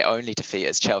today only defeat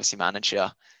as Chelsea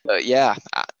manager. But yeah,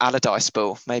 Allardyce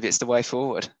ball. Maybe it's the way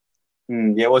forward.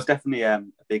 Yeah, it was definitely a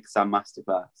big Sam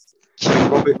masterclass.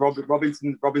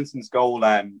 Robinson's goal,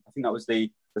 I think that was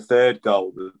the third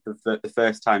goal, the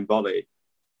first time volley.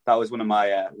 That was one of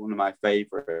my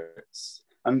favourites.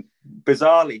 And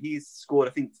bizarrely, he's scored,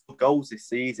 I think, 4 goals this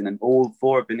season, and all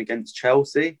 4 have been against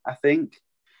Chelsea, I think.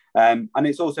 And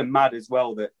it's also mad as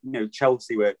well that,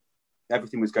 Chelsea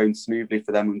everything was going smoothly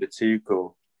for them under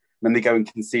Tuchel. Then they go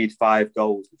and concede 5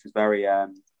 goals, which was very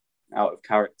out of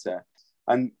character.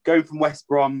 And going from West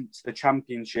Brom to the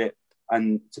Championship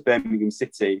and to Birmingham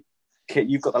City, Kit,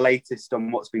 you've got the latest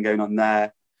on what's been going on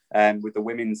there with the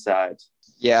women's side.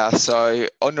 Yeah, so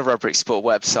on the Red Brick Sport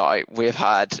website, we've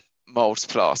had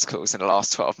multiple articles in the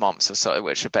last 12 months or so,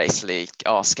 which are basically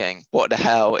asking what the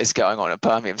hell is going on at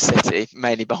Birmingham City,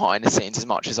 mainly behind the scenes as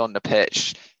much as on the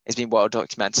pitch. It's been well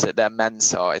documented that their men's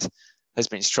side has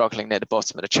been struggling near the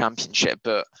bottom of the Championship.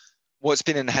 But what's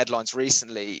been in the headlines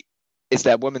recently is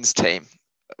their women's team,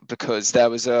 because there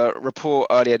was a report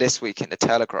earlier this week in the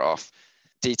Telegraph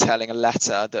detailing a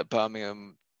letter that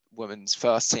Birmingham women's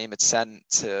first team had sent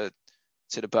to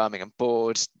the Birmingham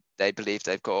board. They believe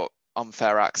they've got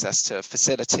unfair access to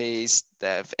facilities,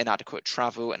 they've inadequate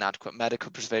travel, inadequate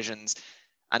medical provisions,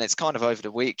 and it's kind of over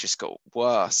the week just got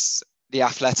worse. The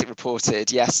Athletic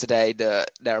reported yesterday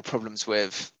that there are problems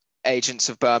with agents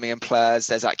of Birmingham players.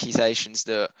 There's accusations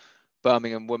that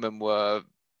Birmingham women were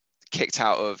kicked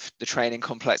out of the training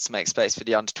complex to make space for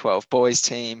the under-12 boys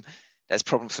team. There's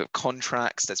problems with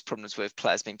contracts. There's problems with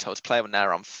players being told to play when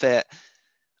they're unfit.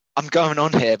 I'm going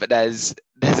on here, but there's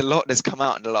a lot that's come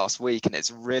out in the last week, and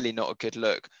it's really not a good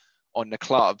look on the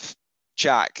club.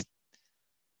 Jack,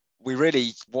 we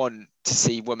really want to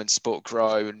see women's sport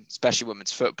grow, and especially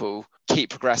women's football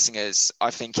keep progressing, as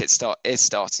I think it is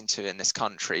starting to in this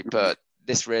country. But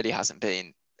this really hasn't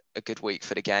been a good week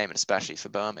for the game, and especially for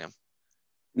Birmingham.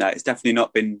 No, it's definitely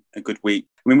not been a good week.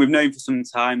 I mean, we've known for some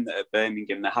time that at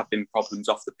Birmingham there have been problems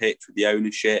off the pitch with the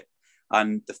ownership,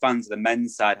 and the fans of the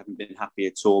men's side haven't been happy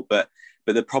at all. But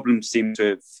the problems seem to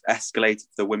have escalated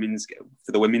for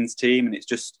the women's team, and it's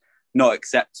just not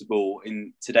acceptable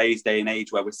in today's day and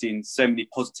age where we're seeing so many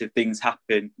positive things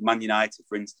happen. Man United,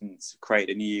 for instance,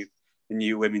 created a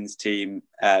new women's team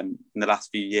in the last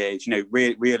few years.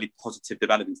 Really positive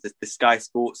developments. The Sky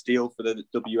Sports deal for the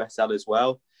WSL as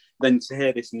well. Then to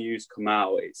hear this news come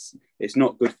out, it's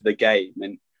not good for the game.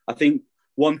 And I think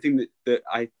one thing that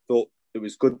I thought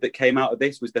good that came out of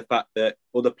this was the fact that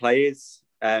other players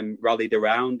rallied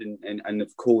around and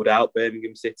have called out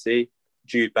Birmingham City.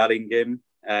 Jude Bellingham,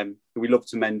 who we love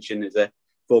to mention as a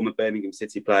former Birmingham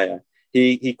City player,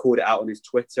 he called it out on his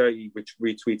Twitter. He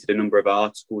retweeted a number of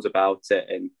articles about it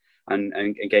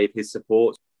and gave his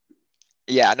support.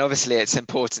 Yeah, and obviously it's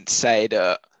important to say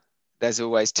that there's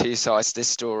always two sides to this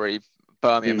story.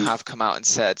 Birmingham have come out and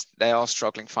said they are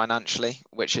struggling financially,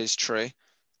 which is true,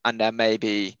 and there may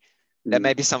be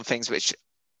some things which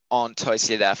aren't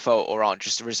totally their fault or aren't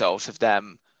just a result of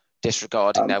them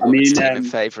disregarding their women's team in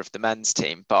favour of the men's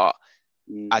team. But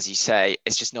as you say,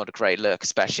 it's just not a great look,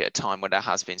 especially at a time when there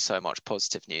has been so much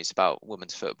positive news about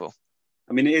women's football.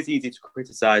 I mean, it is easy to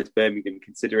criticise Birmingham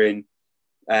considering,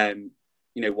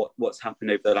 what's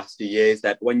happened over the last few years.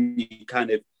 That when you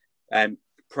kind of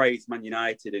praise Man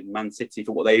United and Man City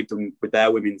for what they've done with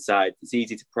their women's side, it's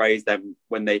easy to praise them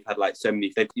when they've had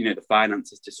the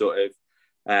finances to sort of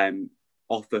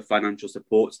offer financial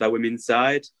support to their women's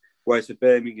side. Whereas for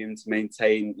Birmingham to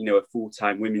maintain, a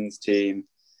full-time women's team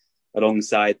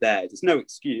alongside theirs, there's no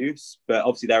excuse. But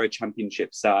obviously they're a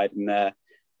championship side, and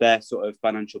their sort of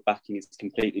financial backing is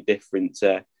completely different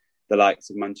to the likes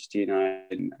of Manchester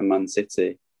United and Man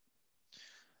City.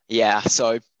 Yeah,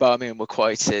 so Birmingham were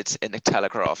quoted in the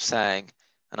Telegraph saying,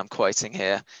 and I'm quoting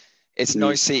here, "It's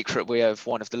no secret we have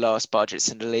one of the lowest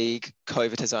budgets in the league.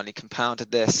 COVID has only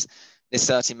compounded this. This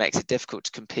certainly makes it difficult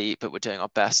to compete, but we're doing our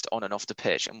best on and off the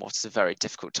pitch in what is a very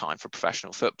difficult time for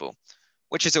professional football,"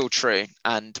 which is all true.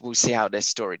 And we'll see how this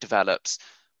story develops.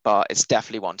 But it's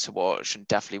definitely one to watch, and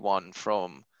definitely one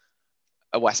from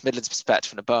a West Midlands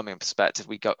perspective and a Birmingham perspective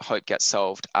we hope gets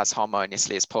solved as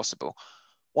harmoniously as possible.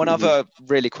 One other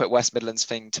really quick West Midlands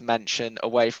thing to mention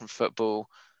away from football,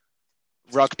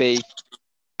 rugby,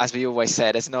 as we always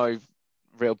say, there's no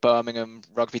real Birmingham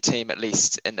rugby team, at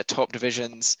least in the top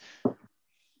divisions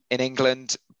in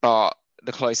England, but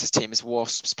the closest team is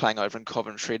Wasps playing over in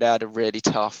Coventry. They had a really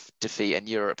tough defeat in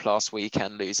Europe last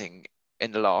weekend, losing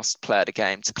in the last play of the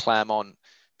game to Claremont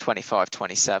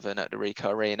 25-27 at the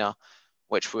Ricoh Arena,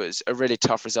 which was a really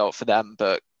tough result for them.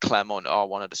 But Claremont are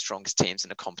one of the strongest teams in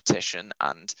the competition,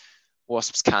 and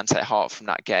Wasps can take heart from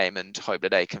that game and hope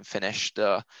that they can finish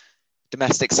the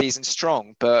domestic season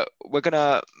strong. But we're going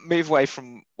to move away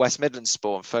from West Midlands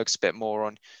sport and focus a bit more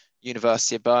on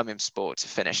University of Birmingham sport to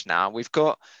finish now. We've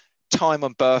got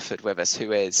Tymon Burford with us,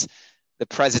 who is the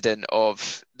president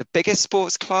of the biggest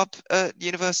sports club at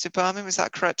University of Birmingham. Is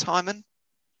that correct, Tymon?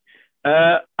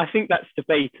 I think that's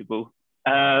debatable.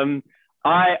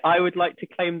 I would like to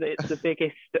claim that it's the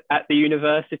biggest at the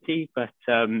university, but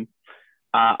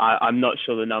I'm not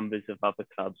sure the numbers of other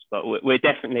clubs, but we're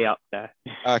definitely up there.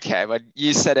 Okay, well,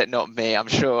 you said it, not me. I'm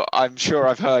sure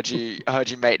I've heard you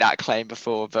make that claim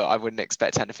before, but I wouldn't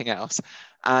expect anything else.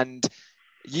 And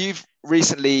you've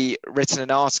recently written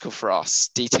an article for us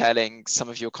detailing some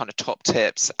of your kind of top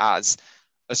tips as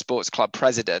a sports club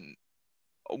president.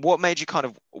 What made you kind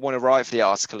of want to write for the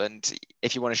article? And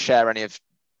if you want to share any of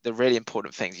the really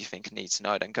important things you think need to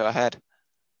know, then go ahead.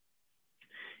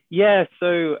 Yeah,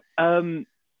 so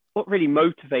what really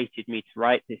motivated me to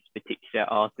write this particular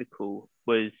article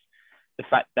was the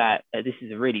fact that this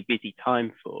is a really busy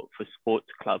time for sports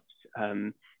clubs.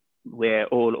 We're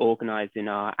all organising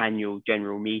our annual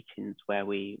general meetings where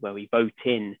we vote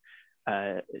in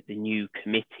the new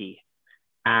committee.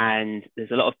 And there's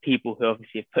a lot of people who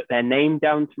obviously have put their name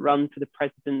down to run for the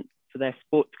president for their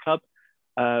sports club,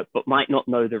 but might not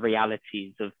know the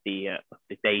realities of the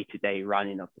day-to-day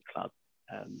running of the club.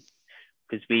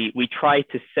 Because we try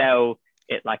to sell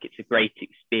it like it's a great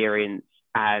experience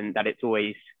and that it's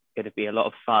always going to be a lot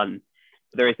of fun.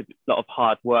 But there is a lot of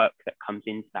hard work that comes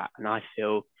into that. And I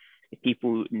feel if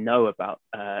people know about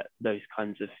those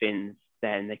kinds of things,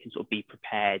 then they can sort of be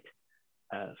prepared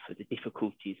for the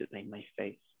difficulties that they may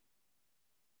face.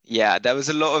 Yeah, there was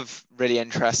a lot of really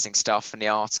interesting stuff in the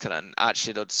article, and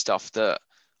actually a lot of stuff that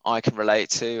I can relate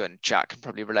to and Jack can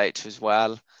probably relate to as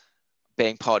well.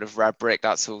 Being part of Red Brick,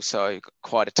 that's also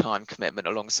quite a time commitment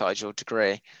alongside your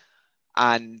degree.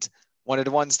 And one of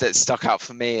the ones that stuck out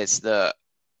for me is that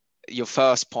your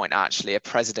first point, actually, a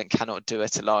president cannot do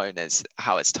it alone, is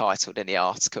how it's titled in the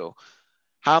article.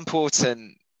 How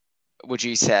important would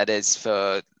you say it is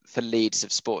for leaders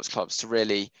of sports clubs to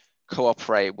really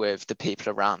cooperate with the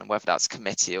people around, and whether that's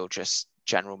committee or just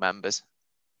general members?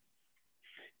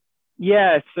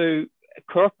 Yeah, so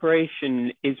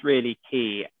cooperation is really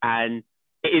key, and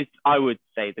it is, I would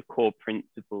say, the core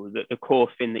principle, that the core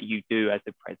thing that you do as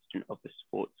the president of the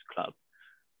sports club.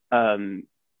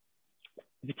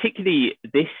 Particularly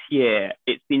this year,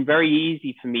 it's been very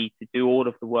easy for me to do all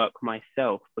of the work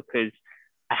myself, because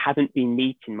I haven't been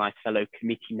meeting my fellow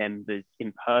committee members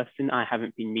in person. I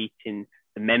haven't been meeting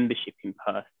the membership in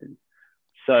person.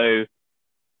 So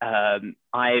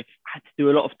I've had to do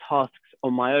a lot of tasks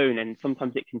on my own, and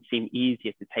sometimes it can seem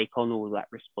easier to take on all that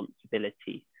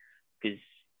responsibility because,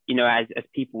 you know, as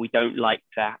people, we don't like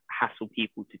to hassle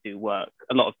people to do work.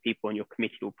 A lot of people on your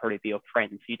committee will probably be your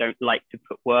friends. You don't like to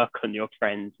put work on your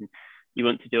friends and you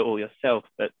want to do it all yourself.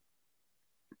 But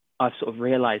I've sort of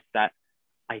realized that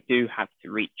I do have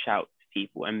to reach out to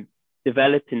people, and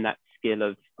developing that skill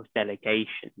of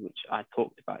delegation, which I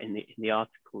talked about in the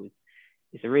article,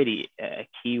 is a really a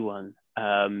key one.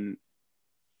 And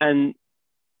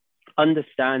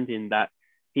understanding that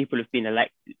people have been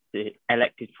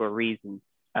elected for a reason,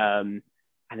 and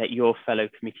that your fellow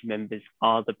committee members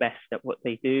are the best at what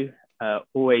they do.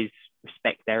 Always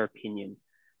respect their opinion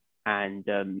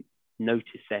and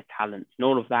notice their talents, and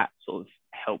all of that sort of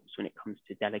helps when it comes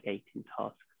to delegating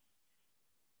tasks.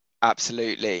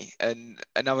 Absolutely. And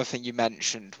another thing you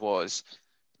mentioned was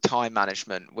time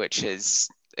management, which is,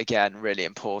 again, really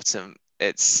important.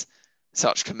 It's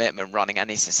such commitment running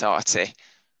any society.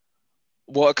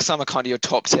 What are some of kind of your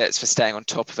top tips for staying on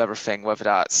top of everything, whether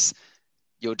that's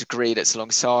your degree that's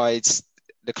alongside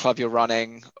the club you're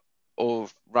running or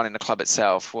running the club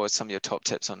itself? What are some of your top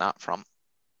tips on that front?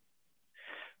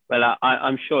 Well,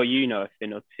 I'm sure you know a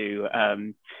thing or two,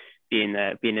 being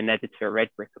an editor at Red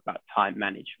Brick, about time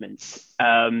management.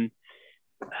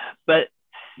 But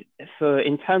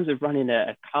in terms of running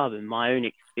a club, in my own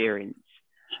experience,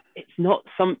 it's not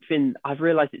something I've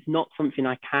realized. It's not something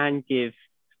I can give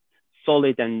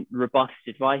solid and robust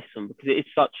advice on, because it is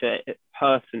such a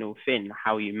personal thing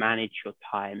how you manage your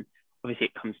time. Obviously,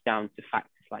 it comes down to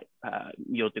factors like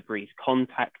your degree's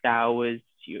contact hours,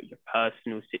 your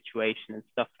personal situation and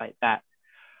stuff like that.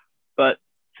 But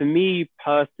for me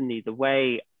personally, the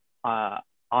way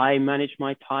I manage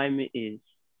my time is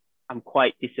I'm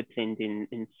quite disciplined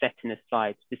in setting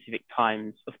aside specific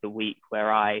times of the week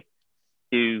where I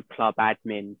do club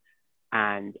admin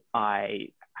and I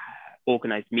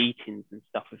organize meetings and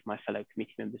stuff with my fellow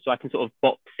committee members. So I can sort of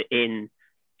box it in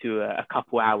to a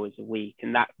couple hours a week.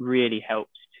 And that really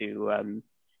helps to,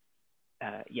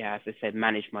 as I said,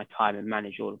 manage my time and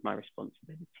manage all of my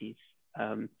responsibilities.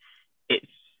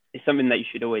 It's something that you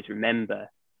should always remember,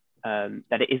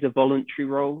 that it is a voluntary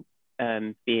role,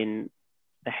 being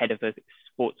the head of a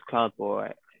sports club or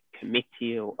a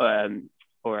committee or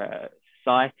a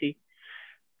society.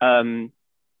 And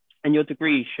your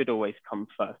degree should always come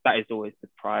first. That is always the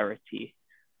priority.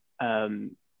 But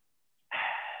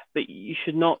you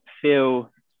should not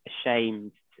feel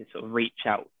ashamed to sort of reach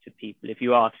out to people if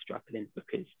you are struggling,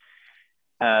 because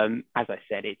as I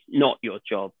said, it's not your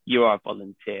job. You are a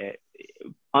volunteer.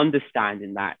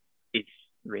 Understanding that is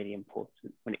really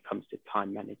important when it comes to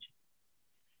time management.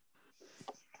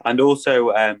 And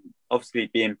also, obviously,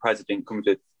 being president comes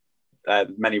with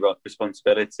many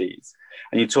responsibilities.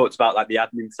 And you talked about like the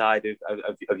admin side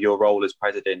of your role as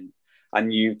president,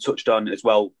 and you touched on as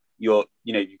well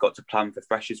you've got to plan for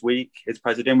Freshers Week as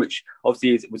president, which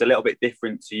obviously was a little bit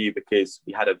different to you because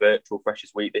we had a virtual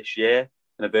Freshers Week this year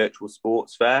and a virtual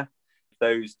sports fair.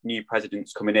 Those new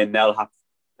presidents coming in, they'll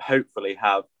hopefully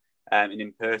have an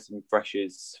in-person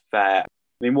Freshers fair. I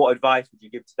mean, what advice would you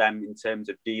give to them in terms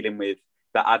of dealing with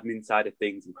the admin side of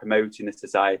things and promoting the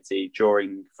society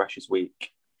during Freshers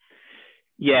Week?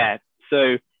 Yeah,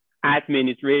 so admin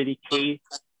is really key.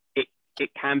 It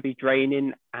can be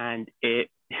draining and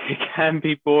it can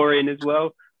be boring as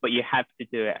well, but you have to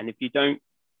do it. And if you don't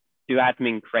do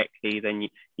admin correctly, then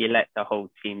you let the whole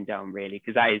team down, really,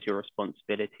 because that is your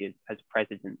responsibility as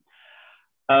president.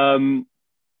 When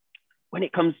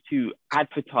it comes to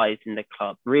advertising the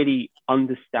club, really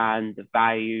understand the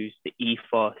values, the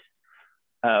ethos,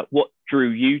 what drew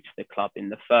you to the club in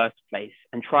the first place,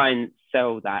 and try and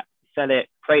sell it,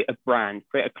 create a brand,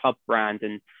 create a club brand,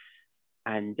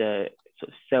 and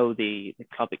sort of sell the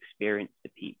club experience to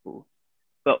people.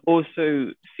 But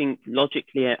also think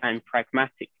logically and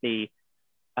pragmatically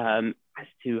as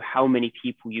to how many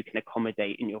people you can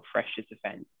accommodate in your Freshers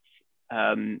events.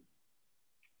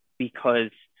 Because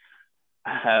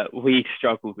we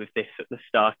struggled with this at the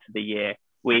start of the year.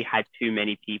 We had too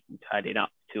many people turning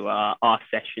up to our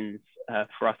sessions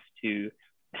for us to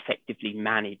effectively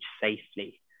manage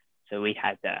safely. So we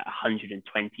had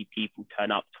 120 people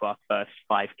turn up to our first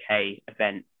 5K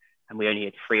event, and we only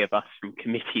had 3 of us from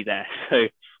committee there. So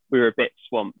we were a bit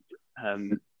swamped.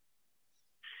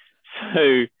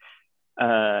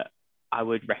 I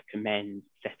would recommend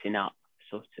setting up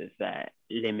sort of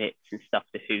limits and stuff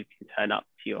to who can turn up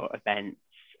to your events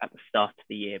at the start of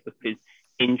the year, because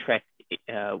interest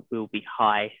will be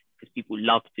high because people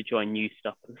love to join new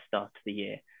stuff at the start of the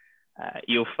year.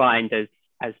 You'll find as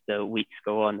the weeks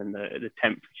go on and the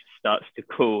temperature starts to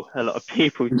cool, a lot of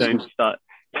people don't start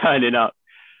turning up.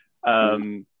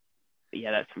 But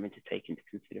yeah, that's something to take into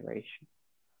consideration.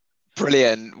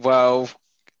 Brilliant. Well,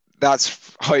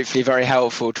 that's hopefully very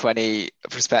helpful to any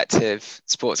prospective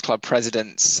sports club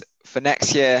presidents for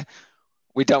next year.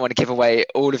 We don't want to give away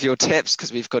all of your tips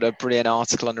because we've got a brilliant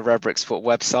article on the Redbrick Sport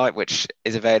website, which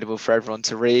is available for everyone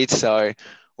to read. So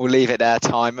we'll leave it there,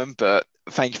 Timon. But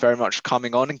thank you very much for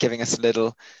coming on and giving us a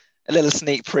little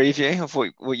sneak preview of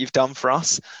what you've done for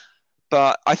us.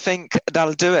 But I think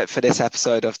that'll do it for this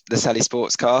episode of the Selly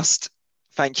Sportscast.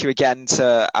 Thank you again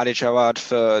to Ali Jawad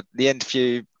for the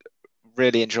interview.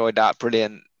 Really enjoyed that.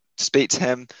 Brilliant to speak to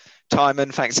him.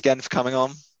 Timon, thanks again for coming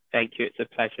on. Thank you. It's a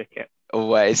pleasure, Kit.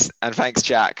 Always. And thanks,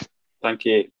 Jack. Thank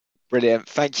you. Brilliant.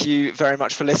 Thank you very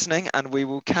much for listening, and we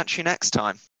will catch you next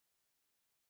time.